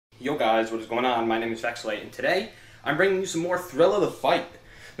Yo guys, what is going on? My name is Vexlate, and today I'm bringing you some more Thrill of the Fight.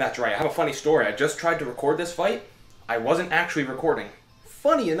 That's right, I have a funny story. I just tried to record this fight. I wasn't actually recording.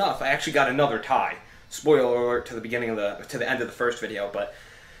 Funny enough, I actually got another tie. Spoiler alert to the end of the first video, but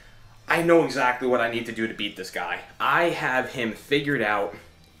I know exactly what I need to do to beat this guy. I have him figured out.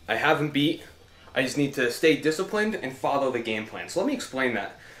 I have him beat. I just need to stay disciplined and follow the game plan. So let me explain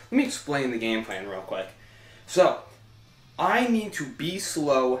that. Let me explain the game plan real quick. So, I need to be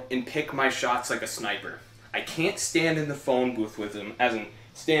slow and pick my shots like a sniper. I can't stand in the phone booth with him, as in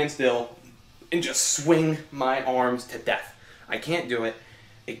stand still and just swing my arms to death. I can't do it.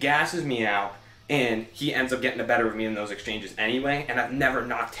 It gasses me out, and he ends up getting the better of me in those exchanges anyway, and I've never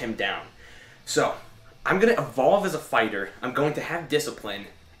knocked him down. So, I'm going to evolve as a fighter. I'm going to have discipline,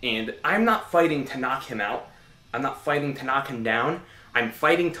 and I'm not fighting to knock him out. I'm not fighting to knock him down. I'm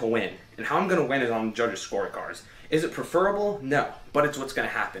fighting to win. And how I'm going to win is on the judges' scorecards. Is it preferable? No, but it's what's going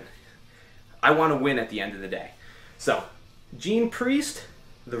to happen. I want to win at the end of the day. So, Gene Priest,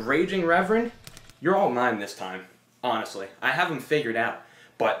 the Raging Reverend, you're all mine this time, honestly. I have him figured out,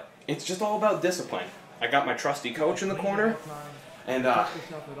 but it's just all about discipline. I got my trusty coach in the corner, and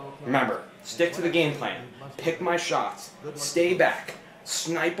remember, stick to the game plan. Pick my shots, stay back,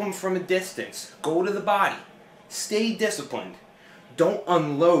 snipe them from a distance, go to the body, stay disciplined, don't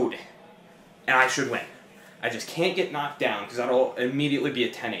unload, and I should win. I just can't get knocked down because that'll immediately be a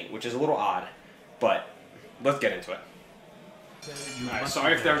 10-8, which is a little odd, but let's get into it. Alright,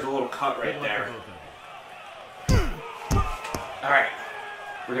 sorry if there was a little cut right there. Alright,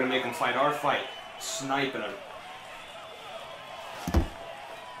 we're going to make him fight our fight, sniping him.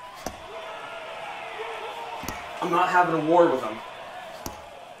 I'm not having a war with him.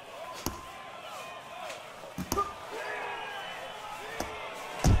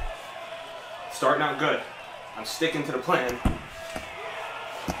 Starting out good. I'm sticking to the plan.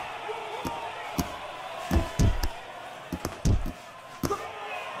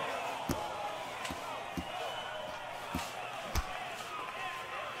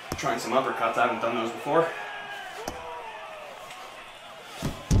 Trying some uppercuts. I haven't done those before.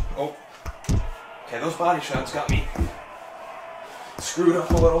 Oh. Okay, those body shots got me screwed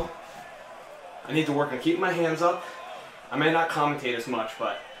up a little. I need to work on keeping my hands up. I may not commentate as much,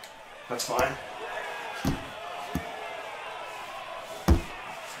 but that's fine.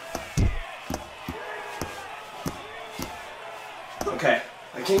 Okay,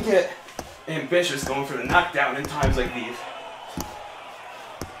 I can't get ambitious going for the knockdown in times like these.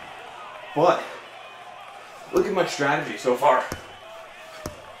 But, look at my strategy so far.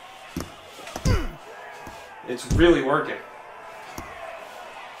 It's really working.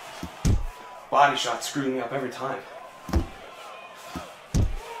 Body shots screwing me up every time.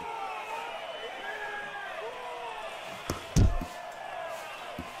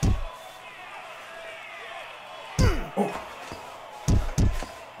 Oh.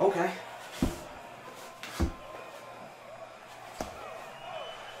 Okay.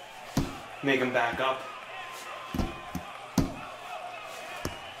 Make him back up.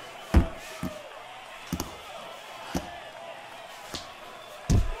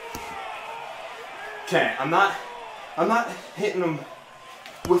 Okay, I'm not hitting him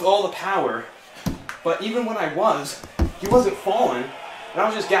with all the power, but even when I was, he wasn't falling, and I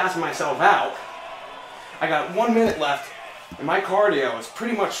was just gassing myself out. I got 1 minute left, and my cardio is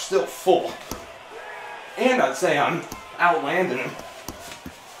pretty much still full. And I'd say I'm outlanding him.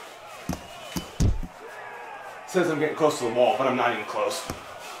 Says I'm getting close to the wall, but I'm not even close.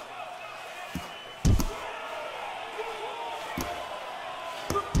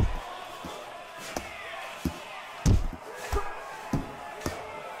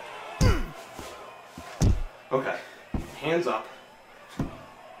 Okay, hands up.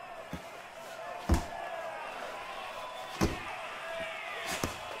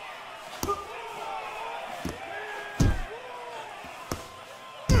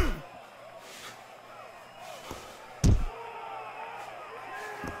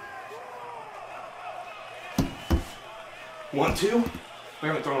 One, two. We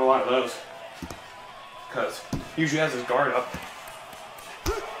haven't thrown a lot of those because he usually has his guard up.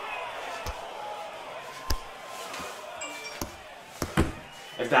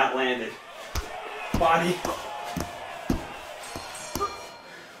 If that landed, body,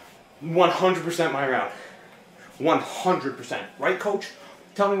 100% my round. 100%. Right, coach?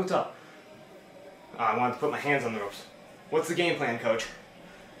 Tell me what's up. I wanted to put my hands on the ropes. What's the game plan, coach?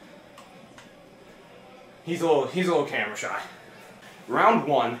 He's a little camera shy. Round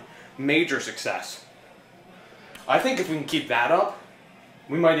one, major success. I think if we can keep that up,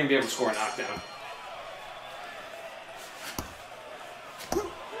 we might even be able to score a knockdown.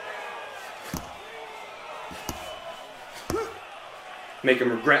 Make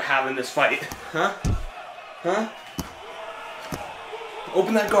him regret having this fight. Huh? Huh?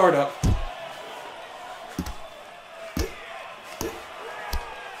 Open that guard up.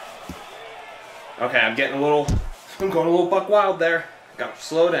 Okay, I'm going a little buck wild there. Gotta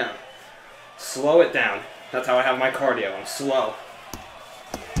slow down. Slow it down. That's how I have my cardio. I'm slow.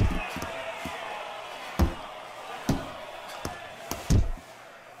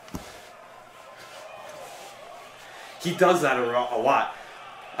 He does that a lot.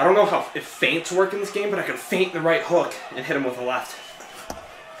 I don't know if feints work in this game, but I can feint the right hook and hit him with the left.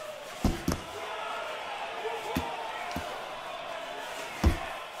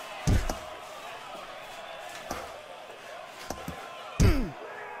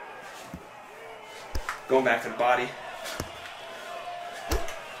 Going back to the body.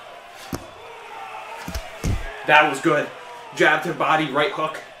 That was good. Jab to the body, right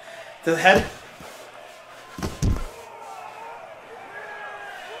hook to the head.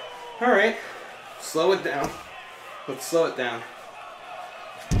 Alright, slow it down. Let's slow it down.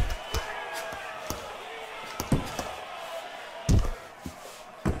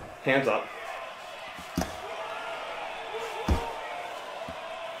 Hands up.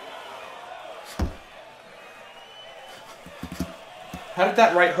 How did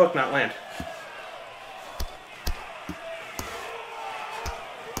that right hook not land?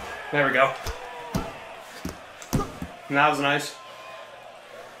 There we go. And that was nice.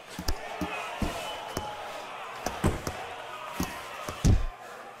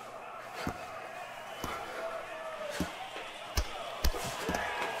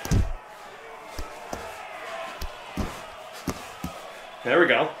 There we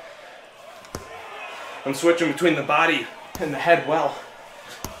go. I'm switching between the body and the head well.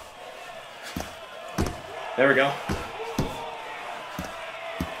 There we go.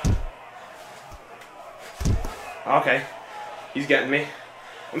 Okay. He's getting me.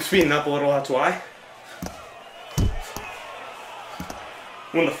 I'm speeding up a little, that's why.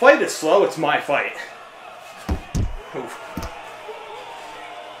 When the fight is slow, it's my fight. Oof.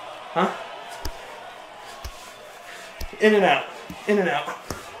 Huh? In and out. In and out.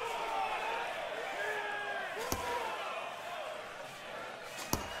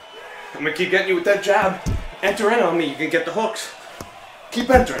 I'm gonna keep getting you with that jab. Enter in on me, you can get the hooks. Keep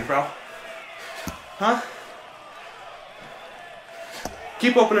entering, bro. Huh?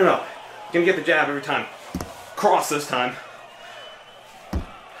 Keep opening up. You're gonna get the jab every time. Cross this time.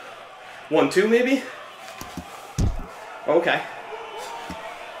 1, 2 maybe? Okay.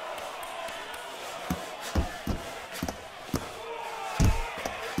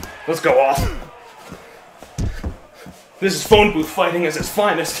 Let's go off. This is phone booth fighting at its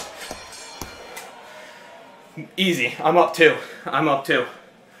finest. Easy. I'm up 2. I'm up 2.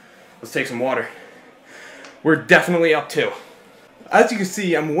 Let's take some water. We're definitely up 2. As you can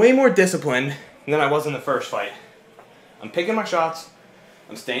see, I'm way more disciplined than I was in the first fight. I'm picking my shots,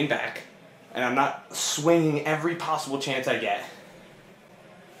 I'm staying back, and I'm not swinging every possible chance I get.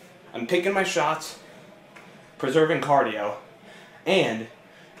 I'm picking my shots, preserving cardio, and,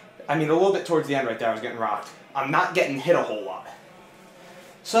 I mean, a little bit towards the end right there, I was getting rocked. I'm not getting hit a whole lot.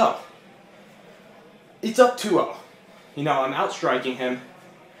 So, it's up 2-0. You know, I'm outstriking him.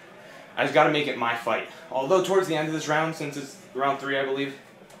 I just got to make it my fight. Although towards the end of this round, since it's round 3, I believe,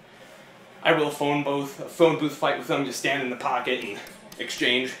 I will phone booth fight with them, just stand in the pocket and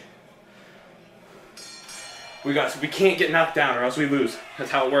exchange. We can't get knocked down or else we lose.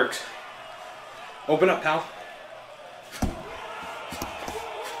 That's how it works. Open up, pal.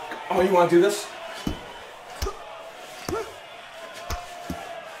 Oh, you want to do this?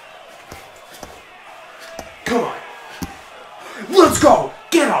 Come on. Let's go!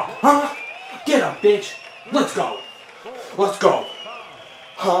 Get up, huh? Get up, bitch. Let's go. Let's go.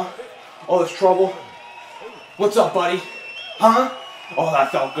 Huh? All this trouble? What's up, buddy? Huh? Oh,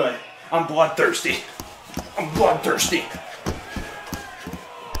 that felt good. I'm bloodthirsty. I'm bloodthirsty.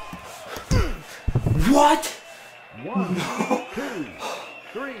 What? 1, No. 2,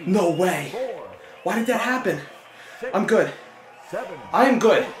 3, No way. 4, Why did that 5, happen? 6, I'm good. 7. I am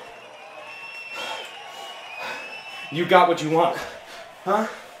good. You got what you want. Huh?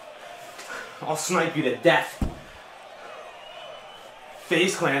 I'll snipe you to death.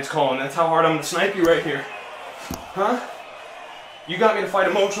 FaZe Clan's calling. That's how hard I'm gonna snipe you right here. Huh? You got me to fight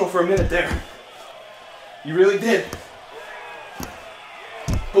emotional for a minute there. You really did.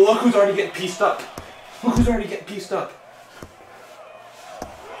 But look who's already getting pieced up. Look who's already getting pieced up.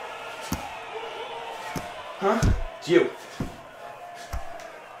 Huh? It's you.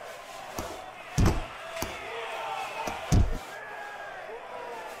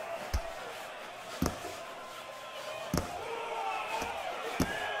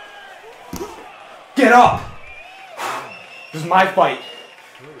 Get up! This is my fight.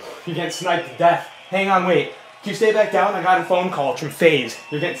 You're getting sniped to death. Hang on, wait. Can you stay back down? I got a phone call from FaZe.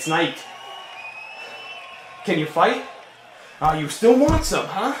 You're getting sniped. Can you fight? Oh, you still want some,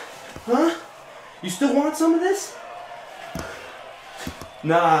 huh? Huh? You still want some of this?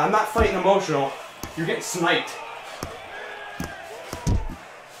 Nah, I'm not fighting emotional. You're getting sniped.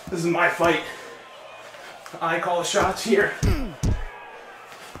 This is my fight. I call the shots here.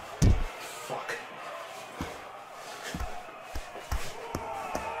 Fuck.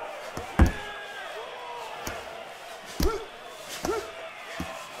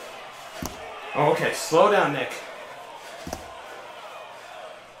 Okay, slow down, Nick.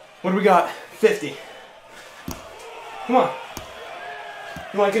 What do we got? 50. Come on.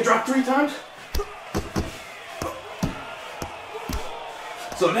 You want to get dropped 3 times?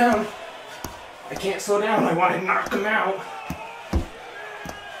 Slow down. I can't slow down. I want to knock him out.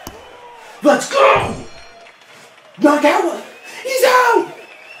 Let's go! Knock out! He's out!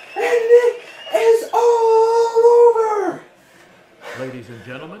 And it is all over! Ladies and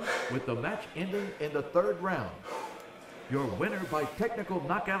gentlemen, with the match ending in the 3rd round, your winner by technical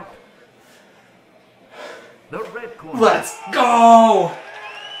knockout, the red corner. Let's go!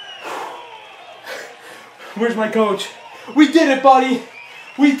 Where's my coach? We did it, buddy!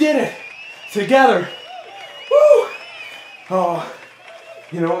 We did it! Together! Woo! Oh,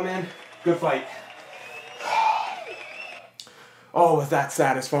 you know what, man? Good fight. Oh, was that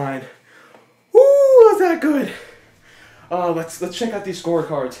satisfying? Woo! Was that good? Oh, let's check out these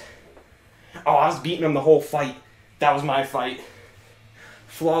scorecards. Oh, I was beating him the whole fight. That was my fight.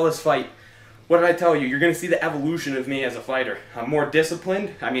 Flawless fight. What did I tell you? You're going to see the evolution of me as a fighter. I'm more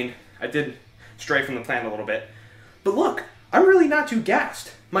disciplined. I mean, I did stray from the plan a little bit. But look, I'm really not too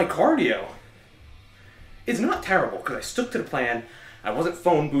gassed. My cardio is not terrible because I stuck to the plan. I wasn't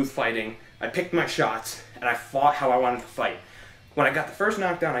phone booth fighting. I picked my shots, and I fought how I wanted to fight. When I got the first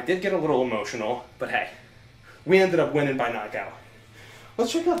knockdown, I did get a little emotional, but hey, we ended up winning by knockout.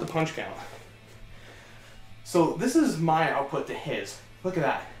 Let's check out the punch count. So this is my output to his. Look at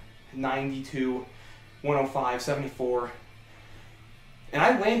that. 92, 105, 74. And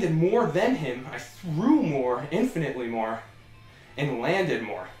I landed more than him. I threw more, infinitely more, and landed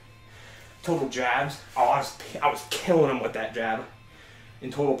more. Total jabs. Oh, I was killing him with that jab. In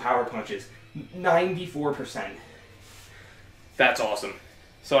total power punches, 94%. That's awesome.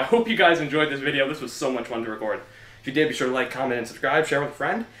 So I hope you guys enjoyed this video. This was so much fun to record. If you did, be sure to like, comment, and subscribe. Share with a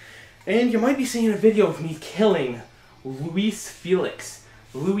friend. And you might be seeing a video of me killing Luis Felix.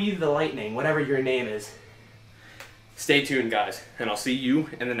 Louis the Lightning, whatever your name is. Stay tuned, guys, and I'll see you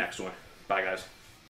in the next one. Bye, guys.